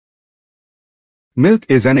Milk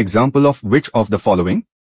is an example of which of the following?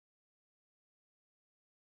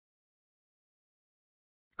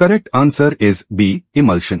 Correct answer is B.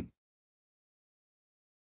 Emulsion.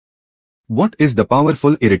 What is the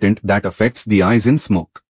powerful irritant that affects the eyes in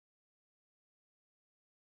smoke?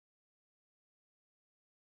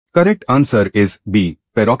 Correct answer is B.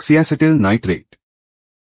 Peroxyacetyl nitrate.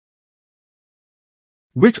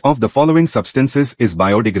 Which of the following substances is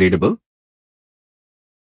biodegradable?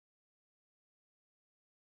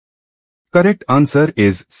 Correct answer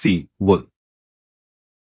is C. Wool.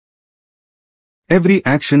 Every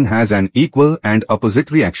action has an equal and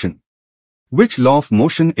opposite reaction. Which law of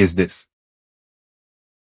motion is this?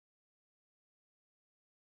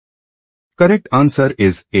 Correct answer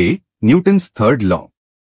is A. Newton's third law.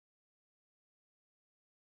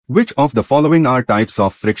 Which of the following are types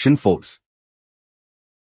of friction force?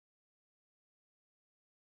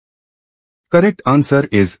 Correct answer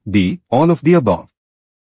is D. All of the above.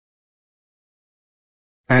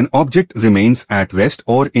 An object remains at rest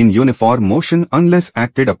or in uniform motion unless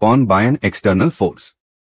acted upon by an external force.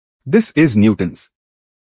 This is Newton's.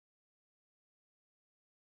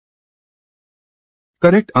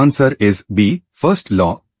 Correct answer is B. First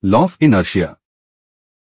law, law of inertia.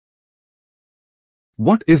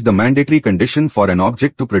 What is the mandatory condition for an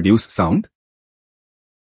object to produce sound?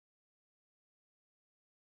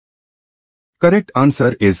 Correct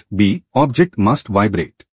answer is B. Object must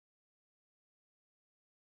vibrate.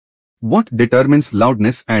 What determines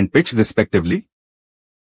loudness and pitch respectively?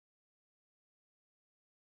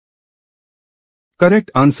 Correct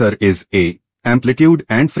answer is A. Amplitude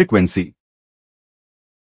and frequency.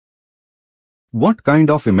 What kind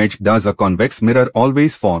of image does a convex mirror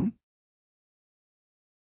always form?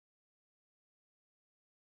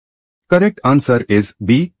 Correct answer is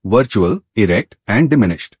B. Virtual, erect, and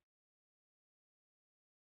diminished.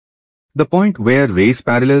 The point where rays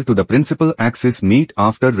parallel to the principal axis meet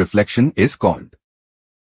after reflection is called.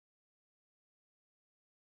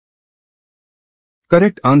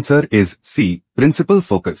 Correct answer is C. Principal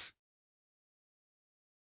focus.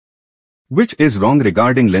 Which is wrong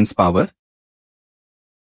regarding lens power?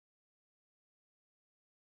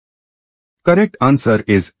 Correct answer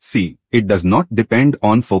is C. It does not depend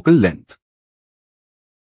on focal length.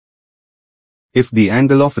 If the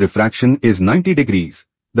angle of refraction is 90 degrees,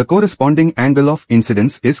 the corresponding angle of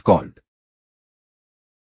incidence is called.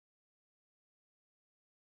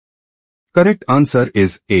 Correct answer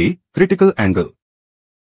is A. Critical angle.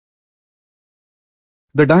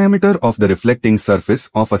 The diameter of the reflecting surface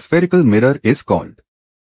of a spherical mirror is called.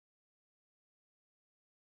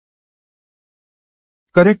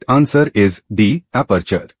 Correct answer is D.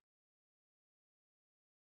 Aperture.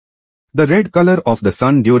 The red color of the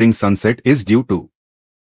sun during sunset is due to.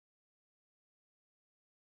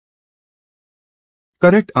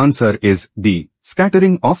 Correct answer is D.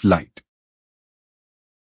 Scattering of light.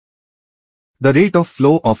 The rate of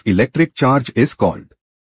flow of electric charge is called.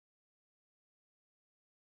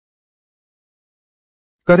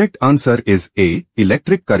 Correct answer is A.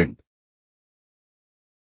 Electric current.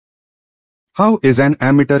 How is an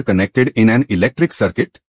ammeter connected in an electric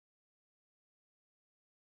circuit?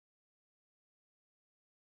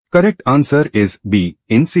 Correct answer is B.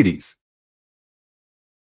 In series.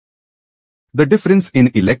 The difference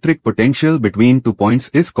in electric potential between 2 points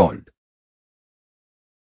is called.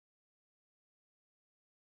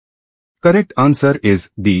 Correct answer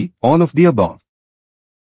is D. All of the above.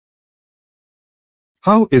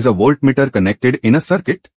 How is a voltmeter connected in a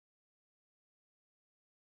circuit?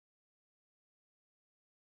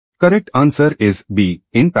 Correct answer is B.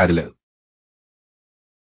 In parallel.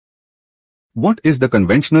 What is the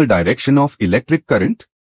conventional direction of electric current?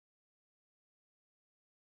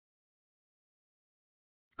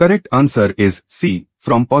 Correct answer is C.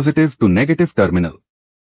 From positive to negative terminal.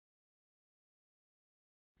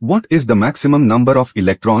 What is the maximum number of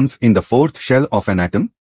electrons in the fourth shell of an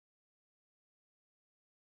atom?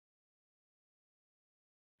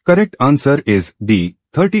 Correct answer is D.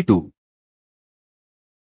 32.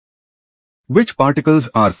 Which particles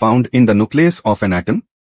are found in the nucleus of an atom?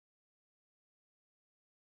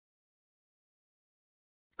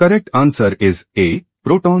 Correct answer is A.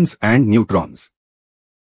 Protons and neutrons.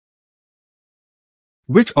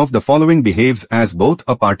 Which of the following behaves as both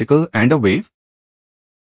a particle and a wave?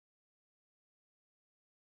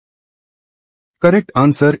 Correct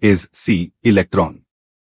answer is C. Electron.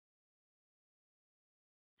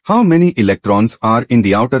 How many electrons are in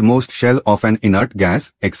the outermost shell of an inert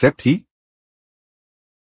gas except he?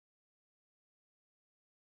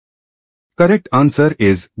 Correct answer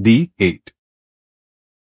is D. 8.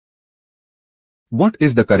 What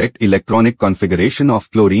is the correct electronic configuration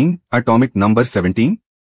of chlorine, atomic number 17?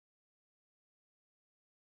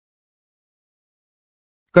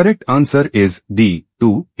 Correct answer is D,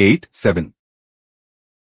 287.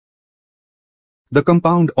 The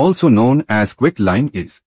compound also known as quicklime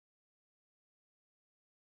is.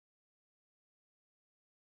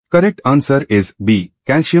 Correct answer is B,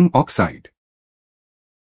 calcium oxide.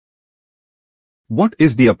 What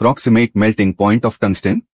is the approximate melting point of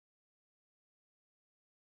tungsten?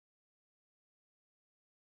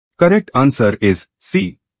 Correct answer is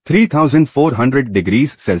C, 3400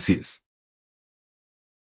 degrees Celsius.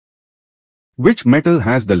 Which metal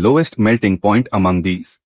has the lowest melting point among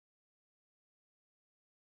these?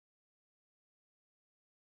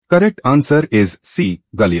 Correct answer is C,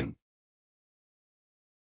 gallium.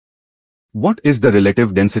 What is the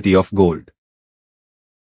relative density of gold?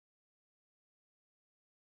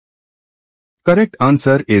 Correct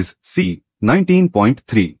answer is C,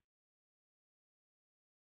 19.3.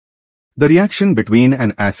 The reaction between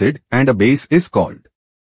an acid and a base is called.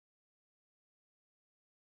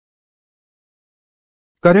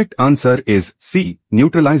 Correct answer is C,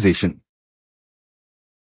 neutralization.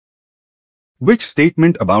 Which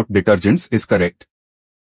statement about detergents is correct?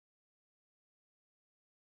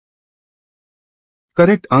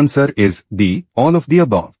 Correct answer is D, all of the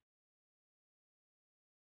above.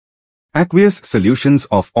 Aqueous solutions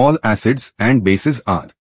of all acids and bases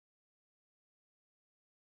are.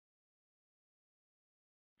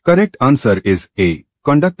 Correct answer is A,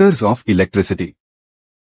 conductors of electricity.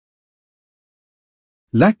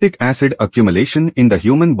 Lactic acid accumulation in the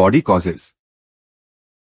human body causes.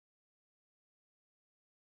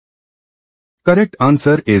 Correct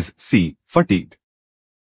answer is C, fatigue.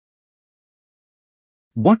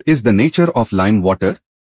 What is the nature of lime water?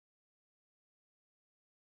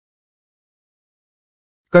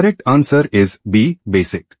 Correct answer is B,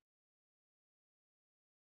 basic.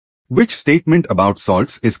 Which statement about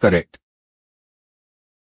salts is correct?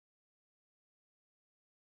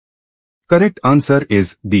 Correct answer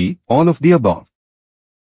is D, all of the above.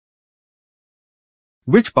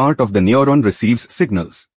 Which part of the neuron receives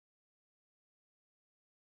signals?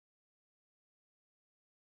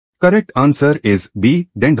 Correct answer is B,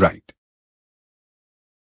 dendrite.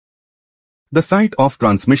 The site of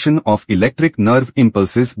transmission of electric nerve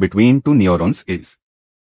impulses between two neurons is.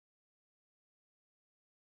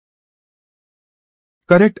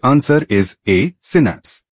 Correct answer is A,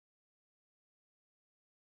 synapse.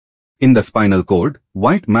 In the spinal cord,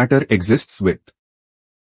 white matter exists with.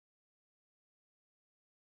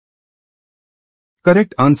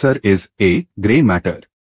 Correct answer is A, gray matter.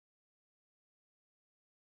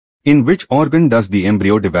 In which organ does the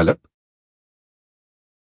embryo develop?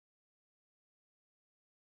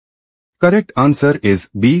 Correct answer is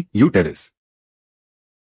B, uterus.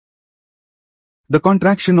 The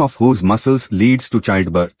contraction of whose muscles leads to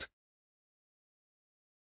childbirth?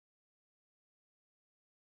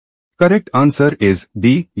 Correct answer is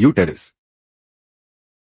D, uterus.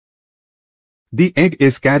 The egg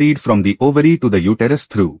is carried from the ovary to the uterus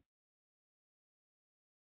through.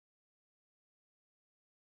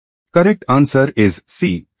 Correct answer is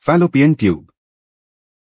C, fallopian tube.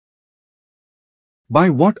 By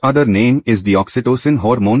what other name is the oxytocin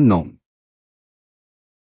hormone known?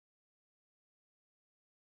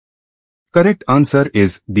 Correct answer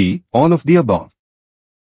is D, all of the above.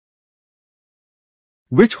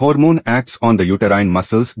 Which hormone acts on the uterine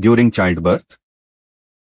muscles during childbirth?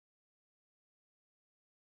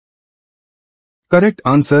 Correct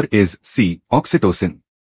answer is C, oxytocin.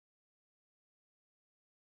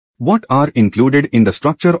 What are included in the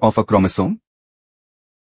structure of a chromosome?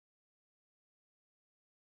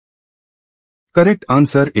 Correct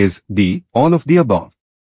answer is D, all of the above.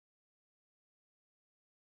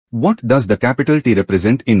 What does the capital T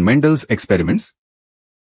represent in Mendel's experiments?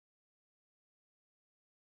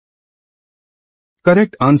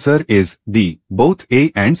 Correct answer is D, both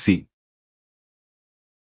A and C.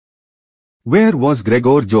 Where was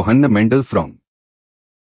Gregor Johann Mendel from?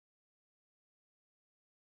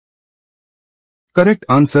 Correct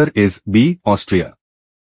answer is B, Austria.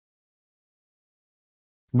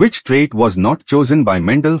 Which trait was not chosen by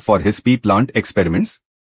Mendel for his pea plant experiments?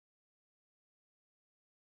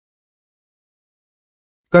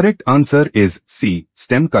 Correct answer is C,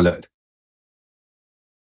 stem color.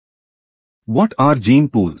 What are gene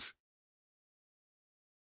pools?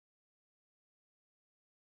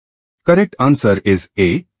 Correct answer is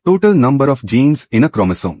A, total number of genes in a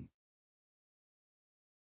chromosome.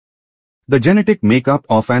 The genetic makeup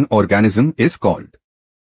of an organism is called.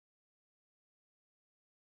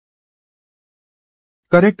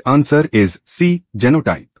 Correct answer is C.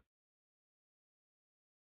 Genotype.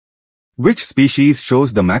 Which species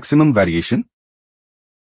shows the maximum variation?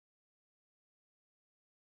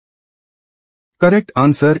 Correct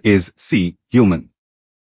answer is C. Human.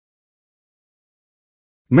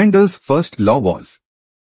 Mendel's first law was.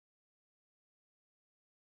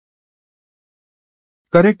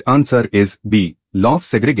 Correct answer is B. Law of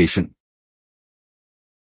segregation.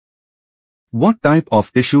 What type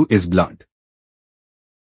of tissue is blood?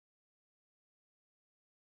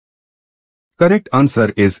 Correct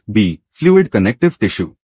answer is B. Fluid connective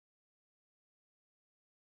tissue.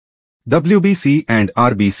 WBC and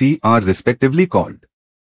RBC are respectively called.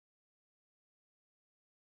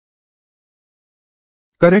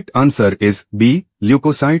 Correct answer is B.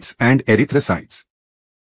 Leukocytes and erythrocytes.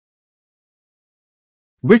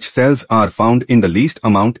 Which cells are found in the least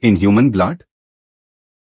amount in human blood?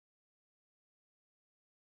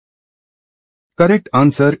 Correct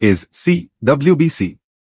answer is C. WBC.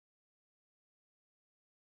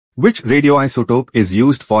 Which radioisotope is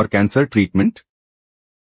used for cancer treatment?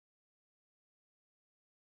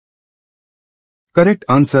 Correct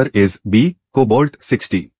answer is B.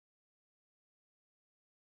 Cobalt-60.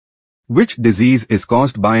 Which disease is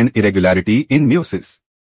caused by an irregularity in meiosis?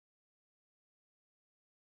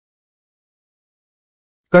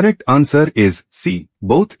 Correct answer is C.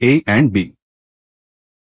 Both A and B.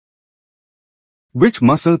 Which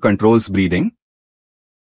muscle controls breathing?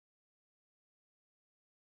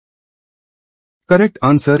 Correct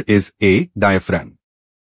answer is A. Diaphragm.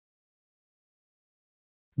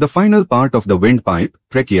 The final part of the windpipe,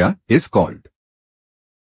 trachea, is called.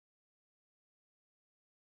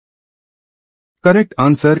 Correct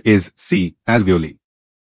answer is C. Alveoli.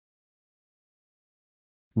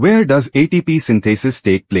 Where does ATP synthesis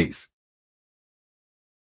take place?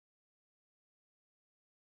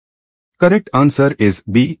 Correct answer is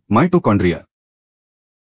B. Mitochondria.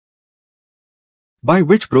 By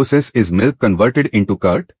which process is milk converted into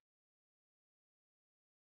curd?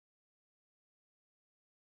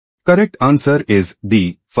 Correct answer is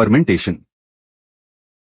D. Fermentation.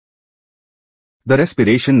 The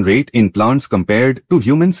respiration rate in plants compared to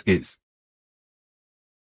humans is.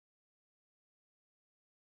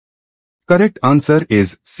 Correct answer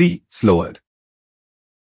is C. Slower.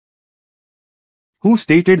 Who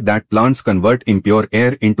stated that plants convert impure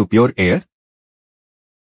air into pure air?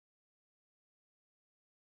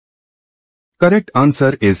 Correct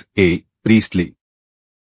answer is A. Priestley.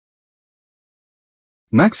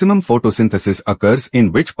 Maximum photosynthesis occurs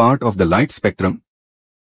in which part of the light spectrum?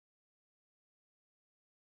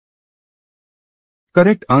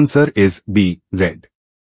 Correct answer is B. Red.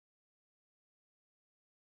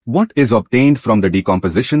 What is obtained from the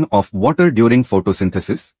decomposition of water during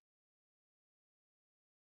photosynthesis?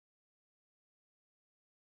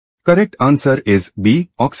 Correct answer is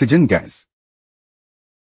B. Oxygen gas.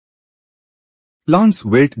 Plants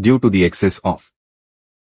wilt due to the excess of.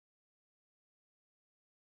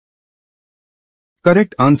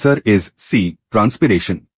 Correct answer is C.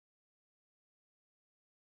 Transpiration.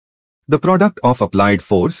 The product of applied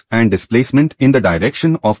force and displacement in the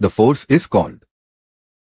direction of the force is called.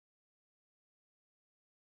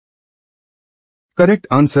 Correct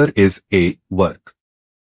answer is A. Work.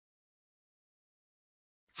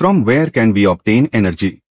 From where can we obtain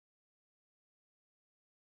energy?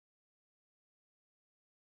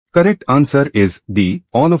 Correct answer is D.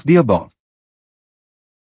 All of the above.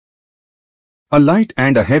 A light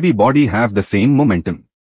and a heavy body have the same momentum.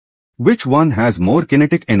 Which one has more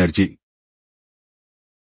kinetic energy?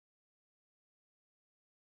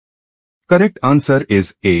 Correct answer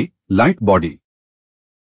is A. Light body.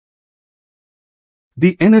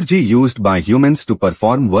 The energy used by humans to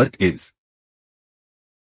perform work is.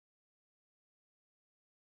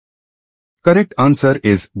 Correct answer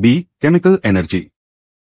is B. Chemical energy.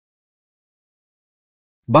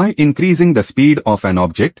 By increasing the speed of an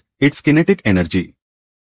object, its kinetic energy.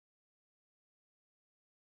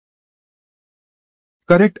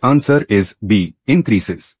 Correct answer is B.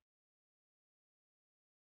 Increases.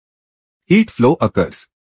 Heat flow occurs.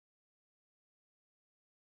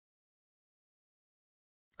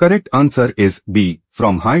 Correct answer is B.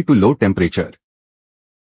 From high to low temperature.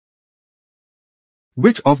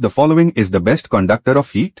 Which of the following is the best conductor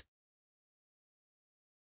of heat?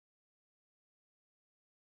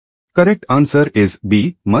 Correct answer is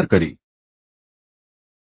B. Mercury.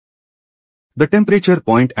 The temperature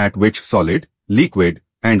point at which solid, liquid,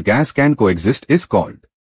 and gas can coexist is called.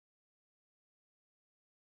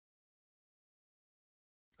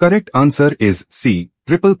 Correct answer is C.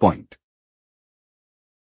 Triple point.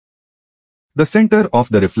 The center of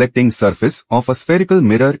the reflecting surface of a spherical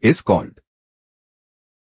mirror is called.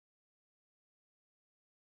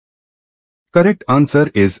 Correct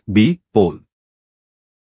answer is B. Pole.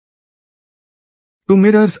 Two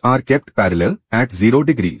mirrors are kept parallel at 0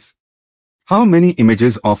 degrees. How many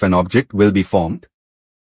images of an object will be formed?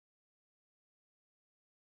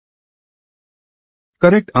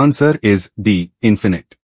 Correct answer is D.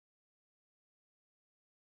 Infinite.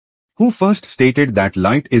 Who first stated that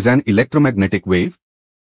light is an electromagnetic wave?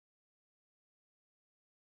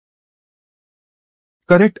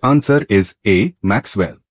 Correct answer is A.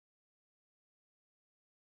 Maxwell.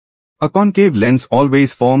 A concave lens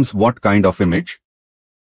always forms what kind of image?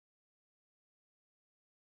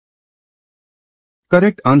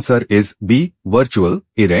 Correct answer is B. Virtual,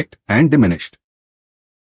 erect, and diminished.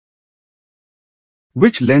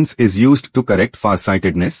 Which lens is used to correct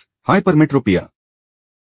farsightedness, hypermetropia?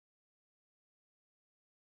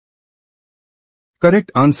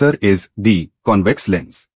 Correct answer is D. Convex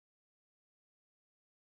lens.